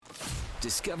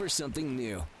Discover something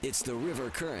new. It's The River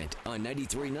Current on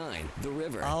 93.9 The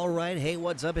River. All right. Hey,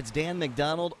 what's up? It's Dan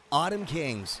McDonald, Autumn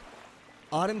Kings.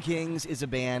 Autumn Kings is a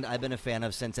band I've been a fan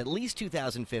of since at least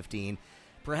 2015,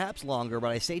 perhaps longer,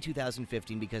 but I say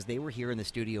 2015 because they were here in the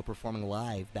studio performing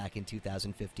live back in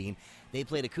 2015. They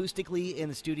played acoustically in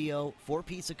the studio,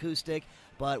 4-piece acoustic,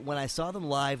 but when I saw them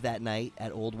live that night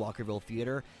at Old Walkerville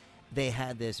Theater, they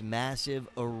had this massive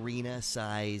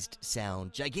arena-sized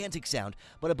sound, gigantic sound.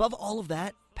 But above all of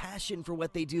that, passion for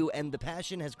what they do, and the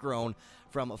passion has grown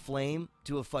from a flame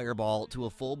to a fireball to a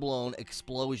full-blown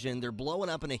explosion. They're blowing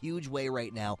up in a huge way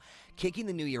right now, kicking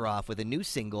the new year off with a new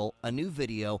single, a new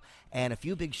video, and a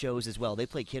few big shows as well. They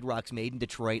play Kid Rock's Made in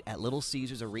Detroit at Little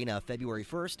Caesars Arena February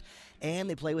 1st, and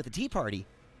they play with the Tea Party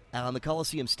on the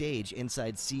Coliseum stage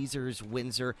inside Caesars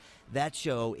Windsor. That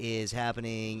show is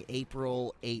happening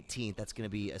April 18th. That's going to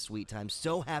be a sweet time.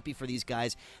 So happy for these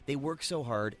guys. They work so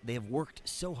hard. They have worked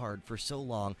so hard for so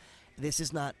long. This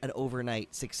is not an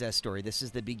overnight success story. This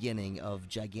is the beginning of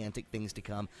gigantic things to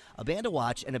come. A band to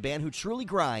watch and a band who truly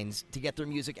grinds to get their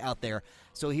music out there.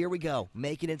 So here we go,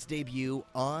 making its debut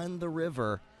on the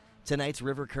river. Tonight's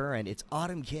River Current. It's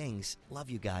Autumn Kings. Love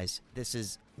you guys. This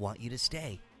is Want You to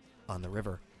Stay on the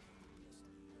River.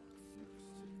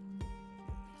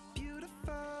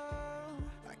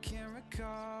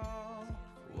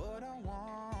 What I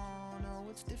want, oh,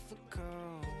 it's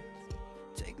difficult.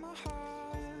 Take my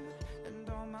heart and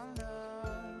all my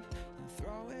love and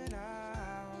throw it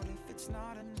out if it's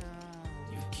not enough.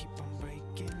 You keep on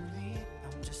breaking me,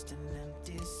 I'm just an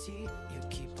empty seat. You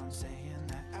keep on saying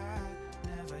that I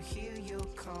never hear your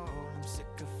call. I'm sick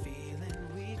of feeling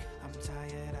weak, I'm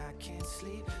tired, I can't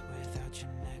sleep without you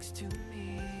next to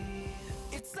me.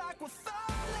 It's like we're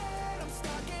falling, I'm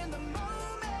stuck in the moment.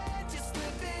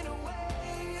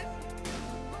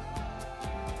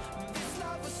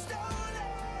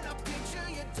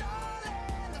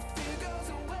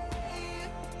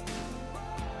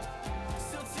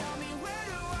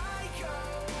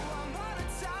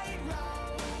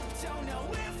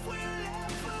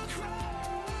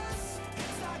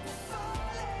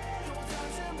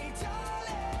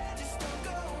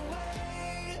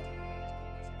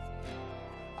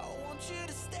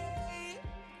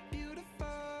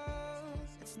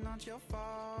 Your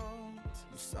fault.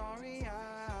 I'm sorry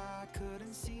I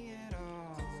couldn't see it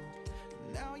all.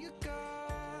 Now you're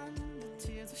gone, the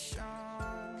tears are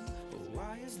shown. But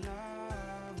why is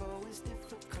love always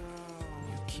difficult?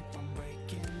 You keep on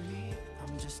breaking me,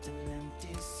 I'm just an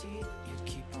empty seat. You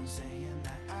keep on saying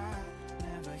that I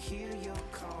never hear your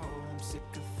call. I'm sick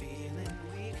of feeling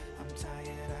weak, I'm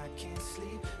tired, I can't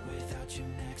sleep without you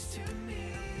next to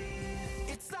me.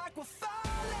 It's like we're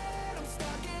falling, I'm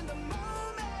stuck in the moment.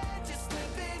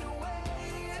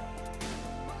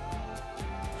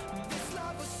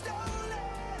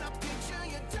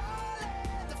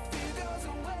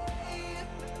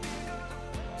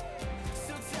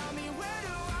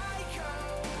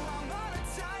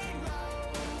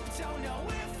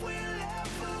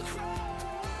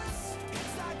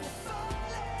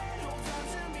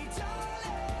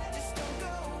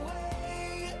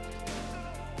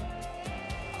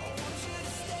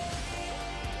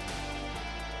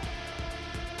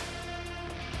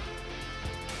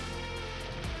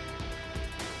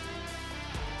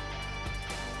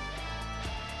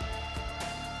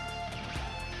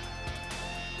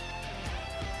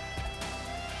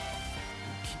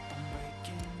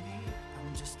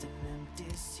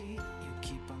 You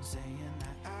keep on saying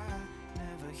that I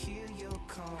never hear your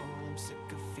call. I'm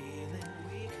sick of feeling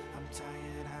weak, I'm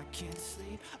tired, I can't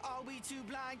sleep. Are we too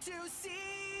blind to see?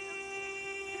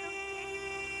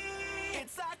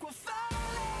 It's like we're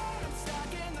falling, I'm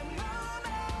stuck in the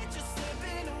moment, just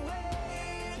slipping away.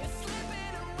 You're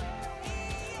slipping away.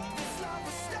 This love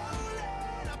was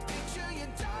stolen, I picture you,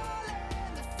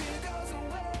 darling. The fear goes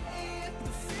away,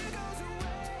 the fear goes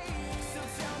away. So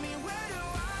tell me, where do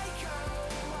I go?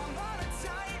 I'm on a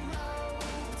tightrope,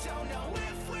 don't know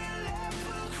if we'll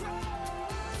ever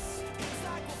cross. It's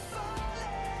like we're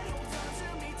falling, hold on to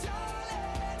me,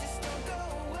 darling. Just don't go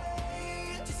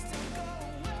away, just don't go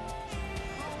away.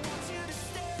 I want you to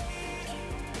stay.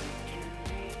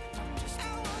 I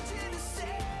want you to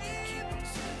stay.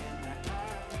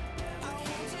 I want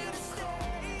you to stay.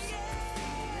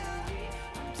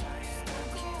 I'm tired, I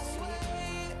can't sleep.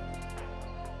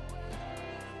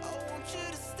 I want you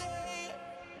to stay.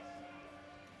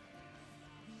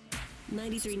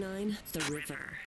 93.9 The River.